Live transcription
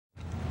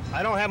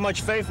I don't have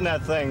much faith in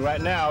that thing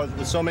right now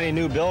with so many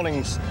new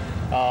buildings,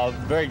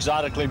 very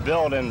exotically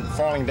built and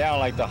falling down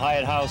like the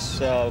Hyatt House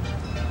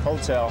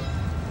Hotel.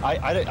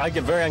 I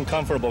get very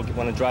uncomfortable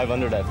when I drive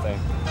under that thing.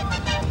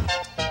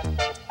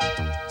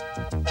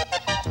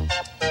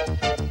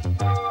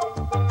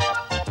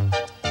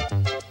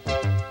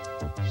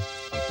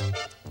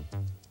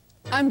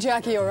 I'm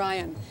Jackie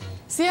O'Ryan.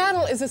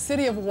 Seattle is a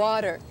city of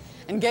water,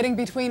 and getting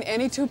between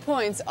any 2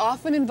 points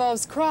often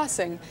involves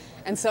crossing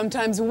and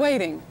sometimes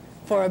waiting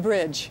for a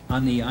bridge.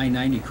 On the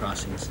I-90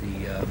 crossings,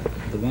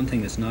 the one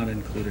thing that's not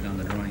included on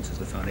the drawings is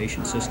the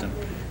foundation system.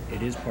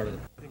 It is part of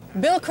the...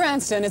 Bill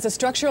Cranston is a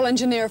structural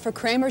engineer for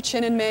Kramer,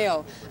 Chin &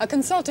 Mayo, a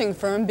consulting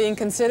firm being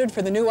considered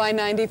for the new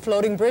I-90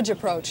 floating bridge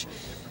approach.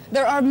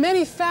 There are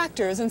many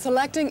factors in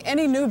selecting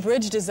any new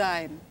bridge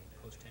design.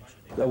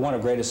 One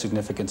of greatest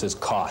significance is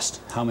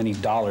cost. How many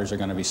dollars are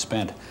going to be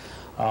spent?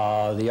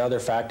 The other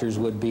factors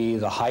would be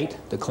the height,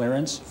 the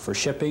clearance for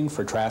shipping,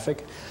 for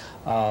traffic,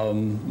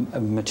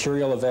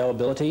 material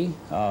availability.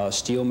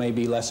 Steel may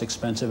be less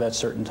expensive at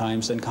certain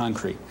times than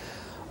concrete.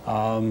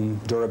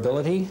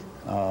 Durability,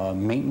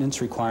 maintenance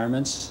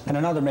requirements, and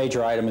another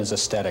major item is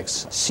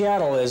aesthetics.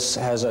 Seattle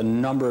has a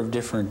number of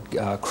different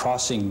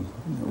crossing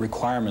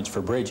requirements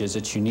for bridges.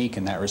 It's unique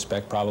in that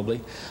respect,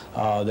 probably.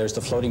 There's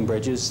the floating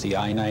bridges, the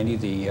I-90,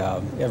 the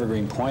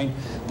Evergreen Point,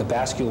 the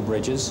bascule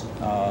bridges,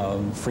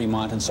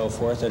 Fremont and so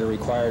forth, that are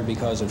required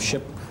because of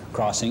ship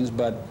crossings,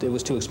 but it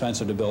was too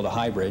expensive to build a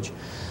high bridge.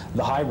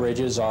 The high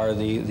bridges are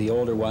the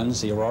older ones,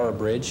 the Aurora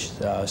Bridge,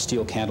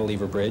 steel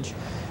cantilever bridge,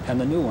 and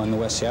the new one, the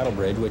West Seattle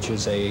Bridge, which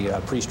is a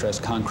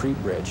pre-stressed concrete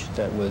bridge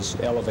that was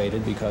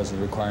elevated because of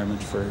the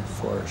requirements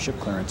for ship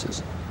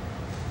clearances.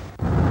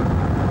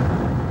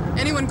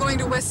 Anyone going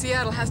to West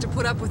Seattle has to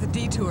put up with the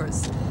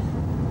detours.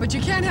 But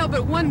you can't help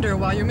but wonder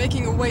while you're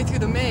making your way through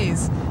the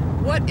maze,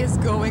 what is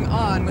going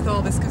on with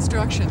all this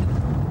construction?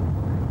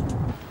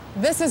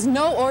 This is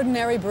no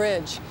ordinary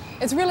bridge.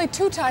 It's really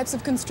two types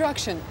of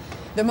construction.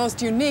 The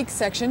most unique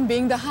section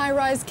being the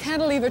high-rise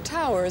cantilever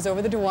towers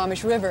over the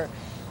Duwamish River.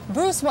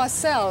 Bruce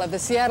Wassell of the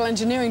Seattle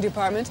Engineering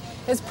Department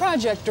is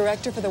project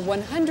director for the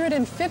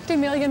 $150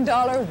 million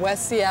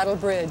West Seattle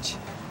Bridge.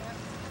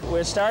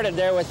 We started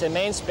there with the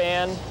main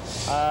span,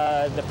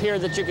 the pier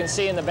that you can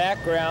see in the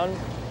background.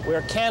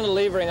 We're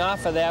cantilevering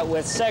off of that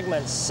with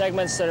segments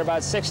that are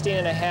about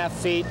 16.5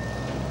 feet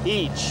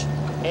each.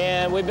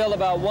 And we build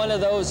about one of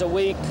those a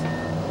week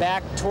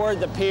back toward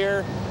the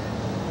pier,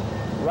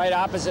 right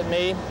opposite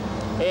me,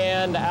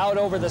 and out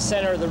over the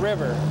center of the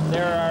river.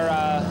 There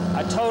are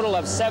a total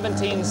of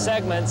 17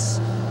 segments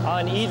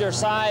on either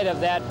side of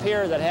that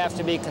pier that have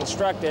to be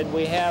constructed.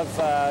 We have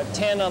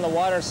 10 on the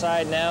water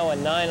side now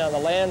and 9 on the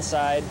land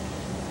side,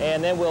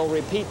 and then we'll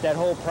repeat that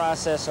whole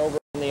process over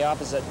on the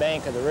opposite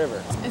bank of the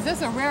river. Is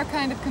this a rare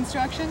kind of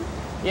construction?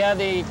 Yeah,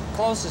 the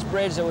closest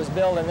bridge that was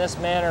built in this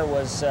manner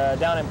was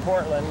down in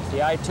Portland,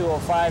 the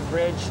I-205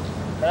 bridge.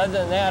 But other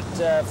than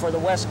that, for the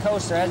West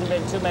Coast, there hasn't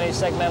been too many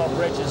segmental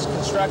bridges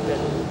constructed.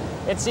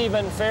 It's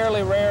even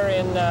fairly rare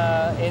in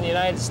the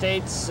United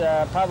States,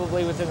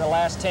 probably within the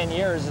last 10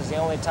 years is the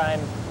only time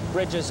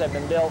bridges have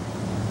been built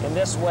in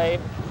this way.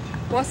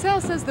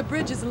 Wassell says the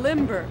bridge is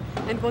limber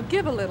and will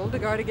give a little to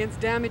guard against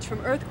damage from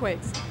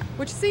earthquakes,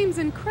 which seems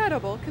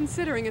incredible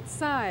considering its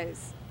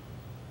size.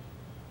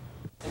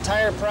 The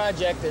entire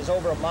project is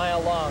over a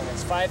mile long.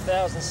 It's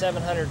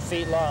 5,700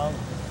 feet long.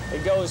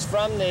 It goes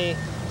from the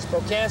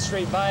Spokane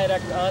Street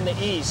Viaduct on the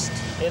east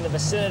in the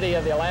vicinity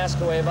of the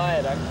Alaska Way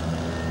Viaduct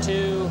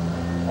to,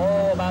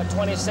 about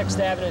 26th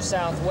Avenue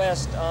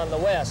Southwest on the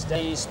west.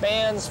 The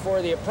spans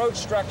for the approach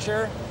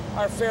structure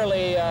are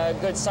fairly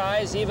good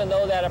size, even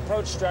though that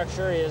approach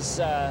structure is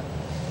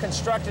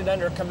constructed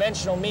under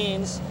conventional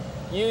means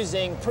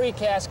using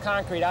precast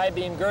concrete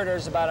I-beam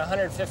girders about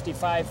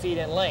 155 feet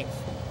in length.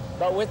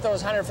 But with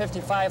those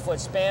 155-foot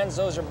spans,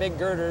 those are big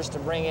girders to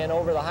bring in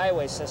over the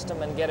highway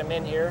system and get them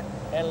in here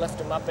and lift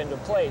them up into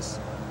place.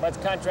 But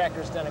the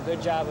contractor's done a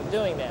good job of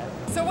doing that.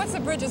 So what's the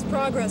bridge's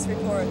progress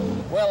report?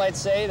 Well, I'd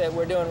say that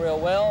we're doing real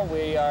well.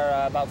 We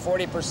are about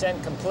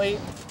 40% complete.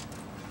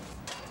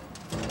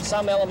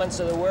 Some elements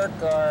of the work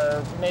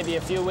are maybe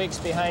a few weeks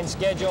behind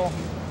schedule,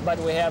 but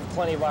we have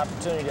plenty of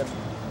opportunity to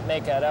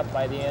make that up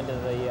by the end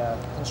of the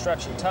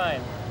construction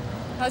time.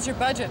 How's your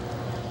budget?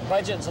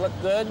 Budgets look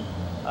good.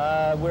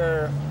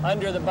 We're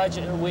under the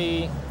budget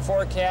we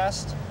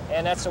forecast,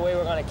 and that's the way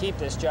we're going to keep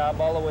this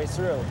job all the way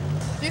through.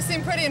 You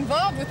seem pretty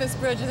involved with this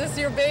bridge. Is this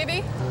your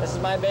baby? This is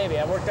my baby.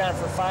 I worked on it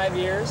for 5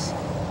 years,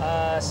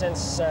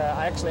 since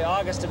actually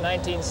August of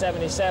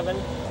 1977.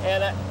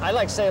 And I'd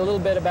like to say a little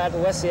bit about the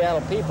West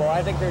Seattle people.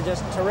 I think they're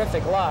just a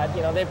terrific lot.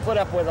 You know, they put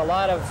up with a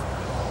lot of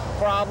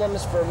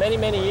problems for many,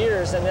 many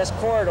years in this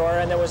corridor,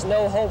 and there was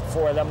no hope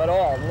for them at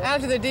all.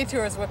 After the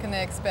detours, what can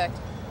they expect?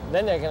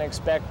 Then they can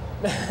expect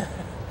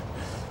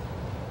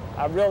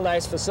a real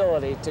nice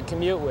facility to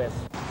commute with.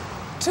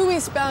 2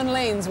 eastbound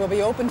lanes will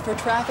be opened for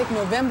traffic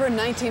November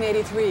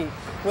 1983,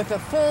 with a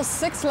full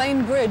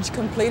 6-lane bridge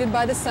completed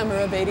by the summer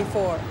of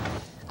 '84.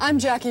 I'm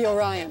Jackie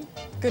O'Ryan.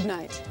 Good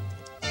night.